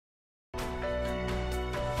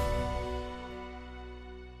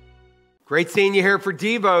Great seeing you here for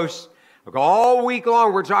Devos. All week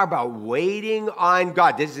long, we're talking about waiting on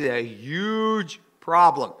God. This is a huge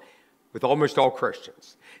problem with almost all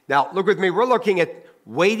Christians. Now, look with me. We're looking at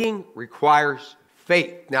waiting requires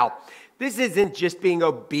faith. Now, this isn't just being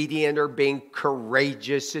obedient or being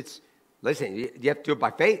courageous. Listen, you have to do it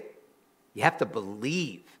by faith. You have to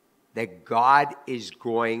believe that God is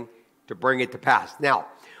going to bring it to pass. Now,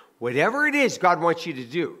 whatever it is God wants you to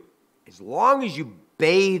do, as long as you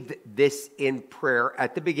bathe this in prayer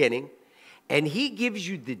at the beginning, and He gives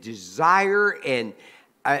you the desire, and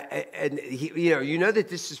you know that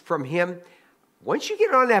this is from Him. Once you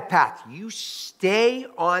get on that path, you stay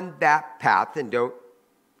on that path and don't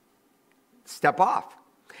step off.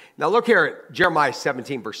 Now look here at Jeremiah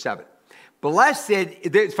 17, verse 7. Blessed,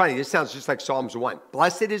 it's funny, this sounds just like Psalms 1.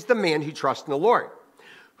 Blessed is the man who trusts in the Lord,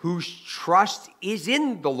 whose trust is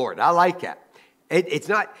in the Lord. I like that. It's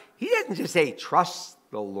not, he doesn't just say trust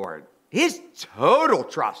the Lord. His total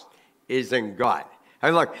trust is in God. I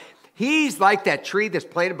mean, look, he's like that tree that's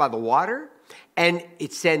planted by the water, and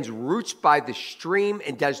it sends roots by the stream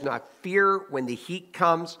and does not fear when the heat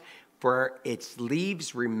comes, for its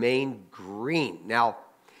leaves remain green. Now,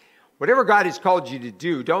 whatever God has called you to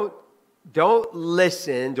do, don't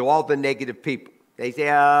listen to all the negative people. They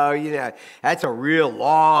say, oh, that's a real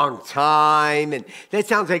long time, and that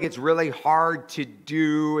sounds like it's really hard to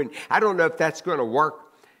do, and I don't know if that's going to work.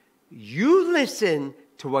 You listen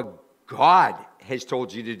to what God has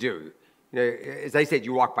told you to do. As I said,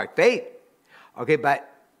 you walk by faith. Okay, but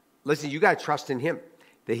listen, you got to trust in Him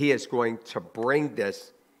that He is going to bring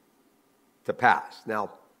this to pass.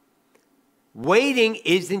 Now, waiting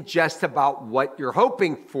isn't just about what you're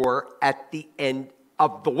hoping for at the end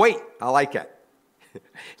of the wait. I like it.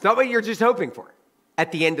 It's not what you're just hoping for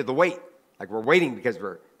at the end of the wait. Like we're waiting because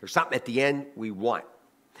there's something at the end we want.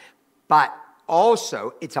 But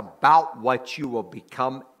also, it's about what you will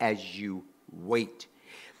become as you wait.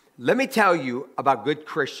 Let me tell you about good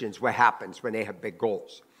Christians, what happens when they have big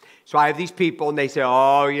goals. So I have these people, and they say,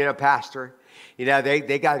 oh, Pastor,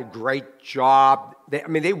 they got a great job.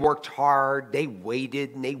 They worked hard. They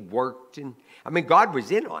waited, and they worked. And God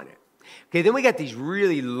was in on it. Okay, then we got these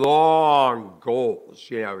really long goals,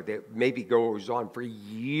 that maybe goes on for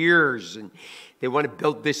years, and they want to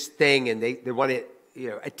build this thing, and they want to,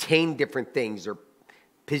 attain different things or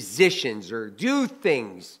positions or do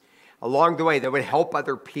things along the way that would help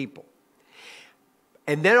other people.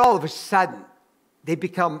 And then all of a sudden, they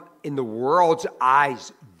become, in the world's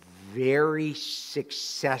eyes, very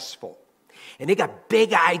successful. And they got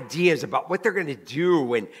big ideas about what they're going to do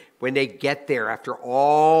when they get there after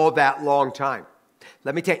all that long time.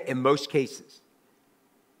 Let me tell you, in most cases,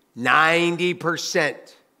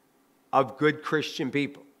 90% of good Christian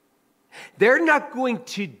people, they're not going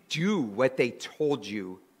to do what they told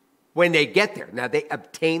you when they get there. Now, they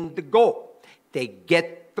obtain the goal. They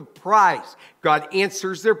get the prize. God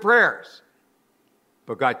answers their prayers.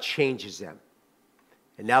 But God changes them.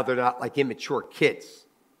 And now they're not like immature kids.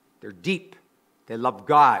 They're deep. They love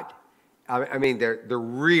God. They're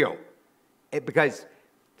real. Because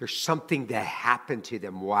there's something that happened to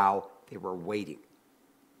them while they were waiting.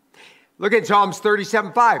 Look at Psalms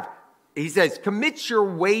 37:5. He says, commit your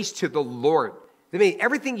ways to the Lord.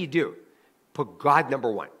 Everything you do, put God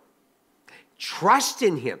number one. Trust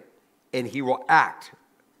in Him, and He will act.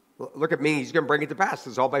 Look at me. He's going to bring it to pass.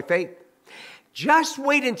 It's all by faith. Just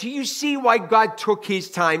wait until you see why God took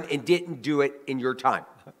His time and didn't do it in your time.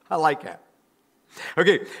 I like that.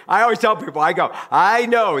 Okay, I always tell people, I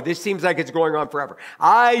know this seems like it's going on forever.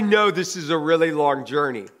 I know this is a really long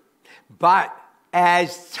journey. But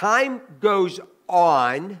as time goes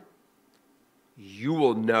on, you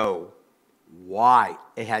will know why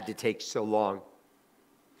it had to take so long.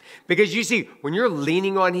 Because you see, when you're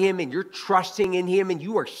leaning on Him and you're trusting in Him and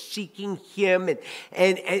you are seeking Him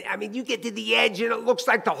and you get to the edge and it looks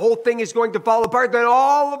like the whole thing is going to fall apart, then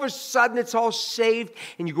all of a sudden it's all saved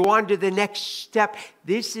and you go on to the next step.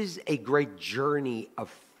 This is a great journey of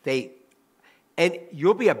faith. And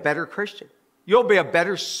you'll be a better Christian. You'll be a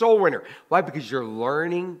better soul winner. Why? Because you're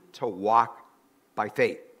learning to walk by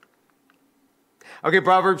faith. Okay,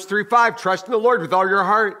 Proverbs 3:5, trust in the Lord with all your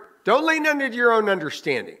heart. Don't lean under your own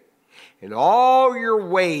understanding. In all your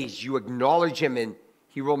ways you acknowledge Him, and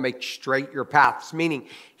He will make straight your paths. Meaning,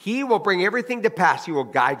 He will bring everything to pass. He will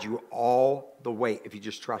guide you all the way if you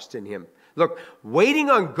just trust in Him. Look, waiting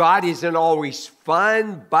on God isn't always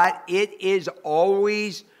fun, but it is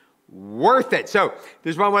always worth it. So,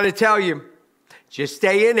 this is what I want to tell you. Just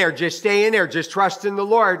stay in there. Just stay in there. Just trust in the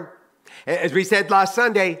Lord. As we said last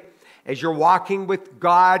Sunday, as you're walking with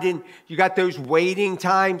God and you got those waiting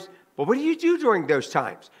times, But what do you do during those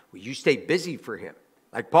times? Well, you stay busy for him.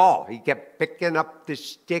 Like Paul, he kept picking up the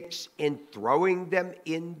sticks and throwing them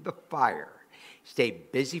in the fire. Stay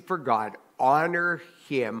busy for God, honor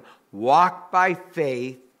him, walk by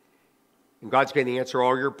faith, and God's going to answer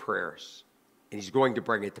all your prayers, and he's going to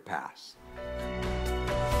bring it to pass.